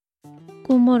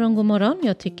God morgon, god morgon.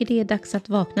 Jag tycker det är dags att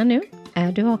vakna nu.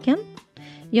 Är du vaken?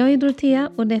 Jag är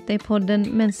Dorothea och detta är podden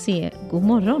Men se, god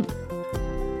morgon.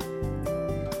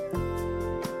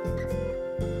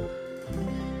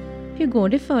 Hur går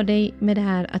det för dig med det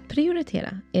här att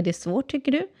prioritera? Är det svårt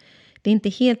tycker du? Det är inte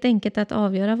helt enkelt att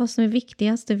avgöra vad som är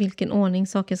viktigast och vilken ordning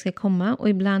saker ska komma. Och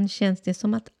ibland känns det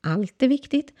som att allt är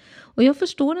viktigt. Och jag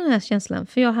förstår den här känslan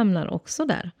för jag hamnar också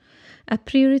där. Att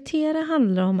prioritera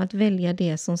handlar om att välja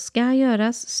det som ska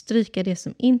göras, stryka det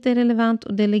som inte är relevant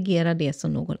och delegera det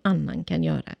som någon annan kan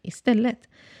göra istället.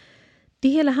 Det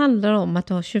hela handlar om att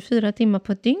ha 24 timmar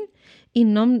på ett dygn.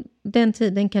 Inom den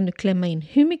tiden kan du klämma in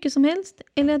hur mycket som helst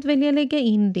eller att välja lägga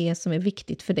in det som är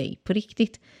viktigt för dig på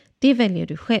riktigt. Det väljer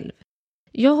du själv.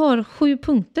 Jag har 7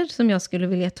 punkter som jag skulle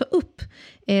vilja ta upp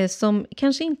som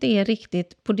kanske inte är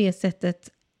riktigt på det sättet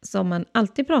som man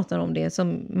alltid pratar om det.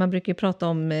 Som man brukar prata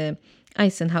om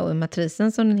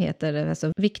Eisenhower-matrisen som den heter.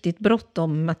 Alltså viktigt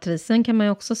bråttom-matrisen kan man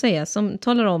ju också säga. Som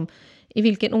talar om i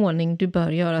vilken ordning du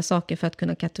bör göra saker för att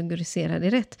kunna kategorisera det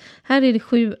rätt. Här är det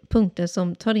 7 punkter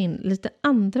som tar in lite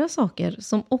andra saker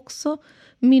som också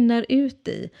mynnar ut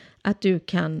i att du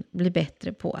kan bli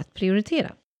bättre på att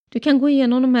prioritera. Du kan gå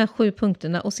igenom de här 7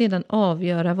 punkterna och sedan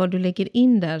avgöra vad du lägger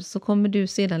in där så kommer du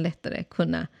sedan lättare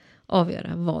kunna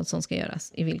avgöra vad som ska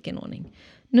göras i vilken ordning.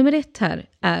 Nummer 1 här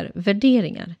är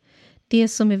värderingar. Det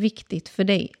som är viktigt för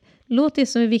dig. Låt det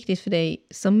som är viktigt för dig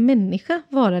som människa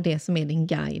vara det som är din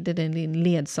guide, din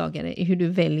ledsagare i hur du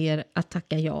väljer att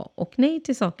tacka ja och nej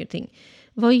till saker och ting.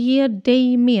 Vad ger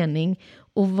dig mening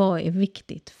och vad är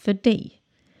viktigt för dig?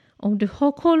 Om du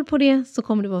har koll på det så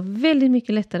kommer det vara väldigt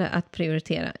mycket lättare att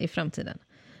prioritera i framtiden.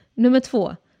 Nummer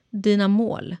 2, dina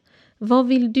mål. Vad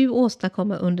vill du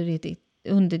åstadkomma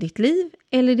under ditt liv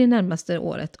eller det närmaste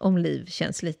året om liv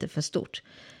känns lite för stort?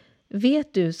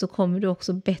 Vet du så kommer du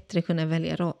också bättre kunna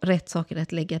välja rätt saker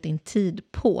att lägga din tid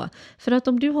på. För att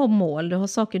om du har mål, du har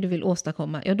saker du vill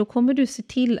åstadkomma, ja då kommer du se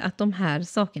till att de här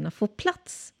sakerna får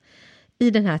plats i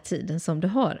den här tiden som du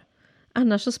har.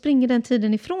 Annars så springer den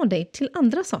tiden ifrån dig till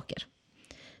andra saker.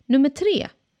 Nummer 3,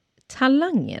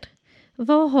 talanger.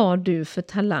 Vad har du för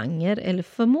talanger eller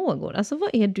förmågor? Alltså vad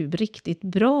är du riktigt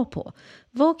bra på?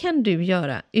 Vad kan du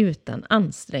göra utan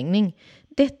ansträngning?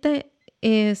 Detta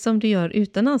som du gör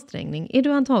utan ansträngning är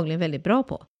du antagligen väldigt bra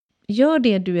på. Gör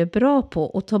det du är bra på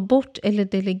och ta bort eller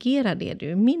delegera det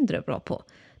du är mindre bra på.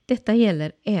 Detta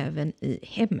gäller även i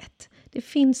hemmet. Det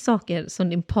finns saker som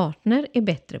din partner är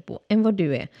bättre på än vad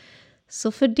du är.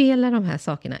 Så fördela de här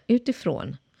sakerna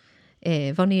utifrån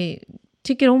vad ni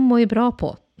tycker om och är bra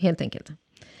på helt enkelt.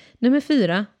 Nummer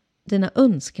 4, dina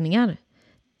önskningar.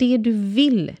 Det du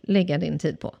vill lägga din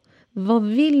tid på. Vad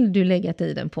vill du lägga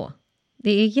tiden på?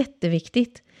 Det är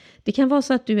jätteviktigt. Det kan vara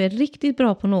så att du är riktigt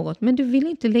bra på något men du vill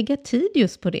inte lägga tid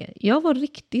just på det. Jag var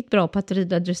riktigt bra på att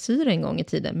rida dressyr en gång i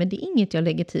tiden men det är inget jag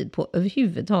lägger tid på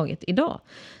överhuvudtaget idag.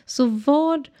 Så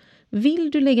vad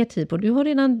vill du lägga tid på? Du har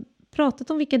redan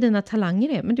pratat om vilka dina talanger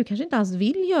är men du kanske inte alls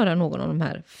vill göra någon av de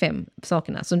här 5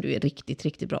 sakerna som du är riktigt,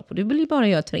 riktigt bra på. Du vill ju bara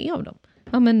göra 3 av dem.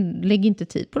 Ja men lägg inte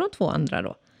tid på de 2 andra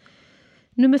då.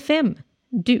 Nummer 5,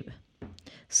 du.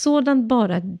 Sådant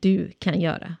bara du kan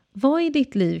göra. Vad i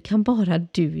ditt liv kan bara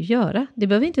du göra? Det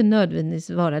behöver inte nödvändigtvis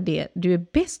vara det du är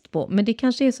bäst på. Men det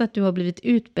kanske är så att du har blivit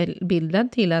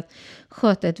utbildad till att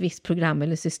sköta ett visst program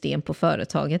eller system på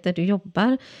företaget där du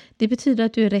jobbar. Det betyder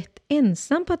att du är rätt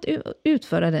ensam på att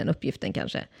utföra den uppgiften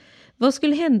kanske. Vad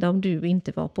skulle hända om du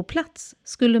inte var på plats?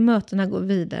 Skulle mötena gå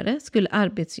vidare? Skulle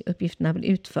arbetsuppgifterna bli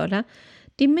utförda?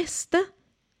 Det mesta?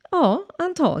 Ja,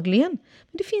 antagligen.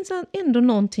 Men det finns ändå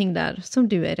någonting där som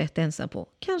du är rätt ensam på.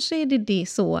 Kanske är det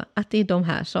så att det är de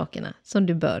här sakerna som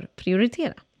du bör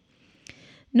prioritera.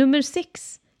 Nummer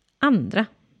 6. Andra.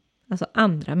 Alltså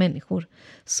andra människor.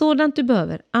 Sådant du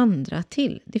behöver andra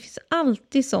till. Det finns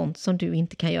alltid sånt som du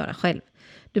inte kan göra själv.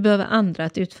 Du behöver andra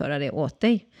att utföra det åt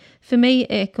dig. För mig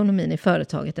är ekonomin i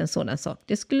företaget en sådan sak.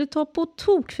 Det skulle ta på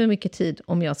tok för mycket tid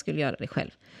om jag skulle göra det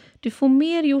själv. Du får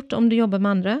mer gjort om du jobbar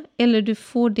med andra eller du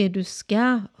får det du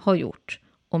ska ha gjort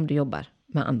om du jobbar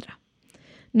med andra.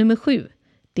 Nummer 7.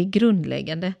 Det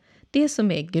grundläggande. Det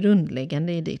som är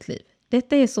grundläggande i ditt liv.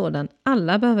 Detta är sådant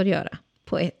alla behöver göra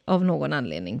av någon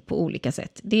anledning på olika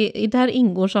sätt. Där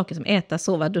ingår saker som äta,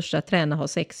 sova, duscha, träna, ha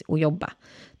sex och jobba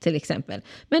till exempel.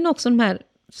 Men också de här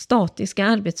statiska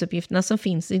arbetsuppgifterna som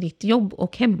finns i ditt jobb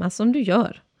och hemma som du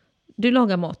gör. Du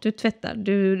lagar mat, du tvättar,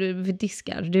 du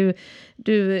diskar,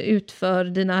 du utför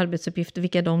dina arbetsuppgifter,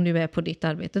 vilka de nu är på ditt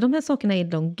arbete. De här sakerna är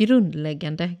de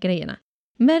grundläggande grejerna.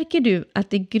 Märker du att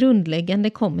det grundläggande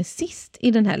kommer sist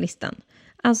i den här listan?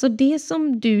 Alltså det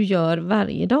som du gör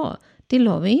varje dag, Det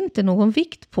la vi inte någon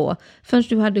vikt på förrän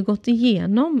du hade gått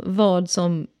igenom vad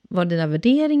som var dina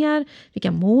värderingar,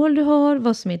 vilka mål du har,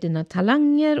 vad som är dina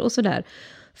talanger och sådär.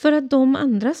 För att de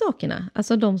andra sakerna,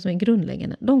 alltså de som är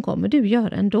grundläggande, de kommer du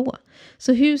göra ändå.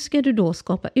 Så hur ska du då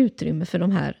skapa utrymme för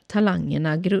de här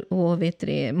talangerna och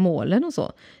målen och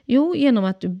så? Jo, genom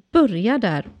att du börjar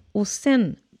där och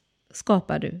sen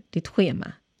skapar du ditt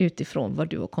schema utifrån vad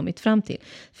du har kommit fram till.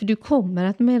 För du kommer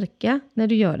att märka när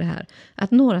du gör det här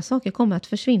att några saker kommer att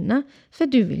försvinna. För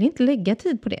du vill inte lägga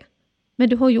tid på det. Men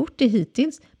du har gjort det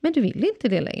hittills, men du vill inte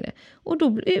det längre. Och då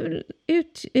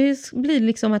blir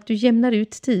liksom att du jämnar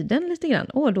ut tiden lite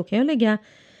grann. Då kan jag lägga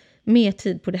mer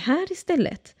tid på det här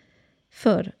istället.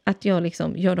 För att jag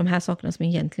liksom gör de här sakerna som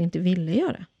jag egentligen inte ville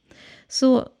göra.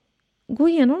 Så gå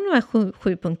igenom de här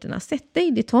 7 punkterna. Sätt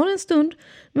dig, det tar en stund,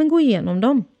 men gå igenom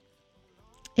dem.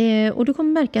 Och du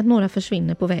kommer märka att några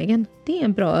försvinner på vägen. Det är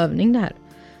en bra övning det här.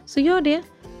 Så gör det,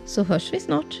 så hörs vi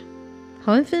snart.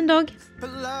 Ha en fin dag!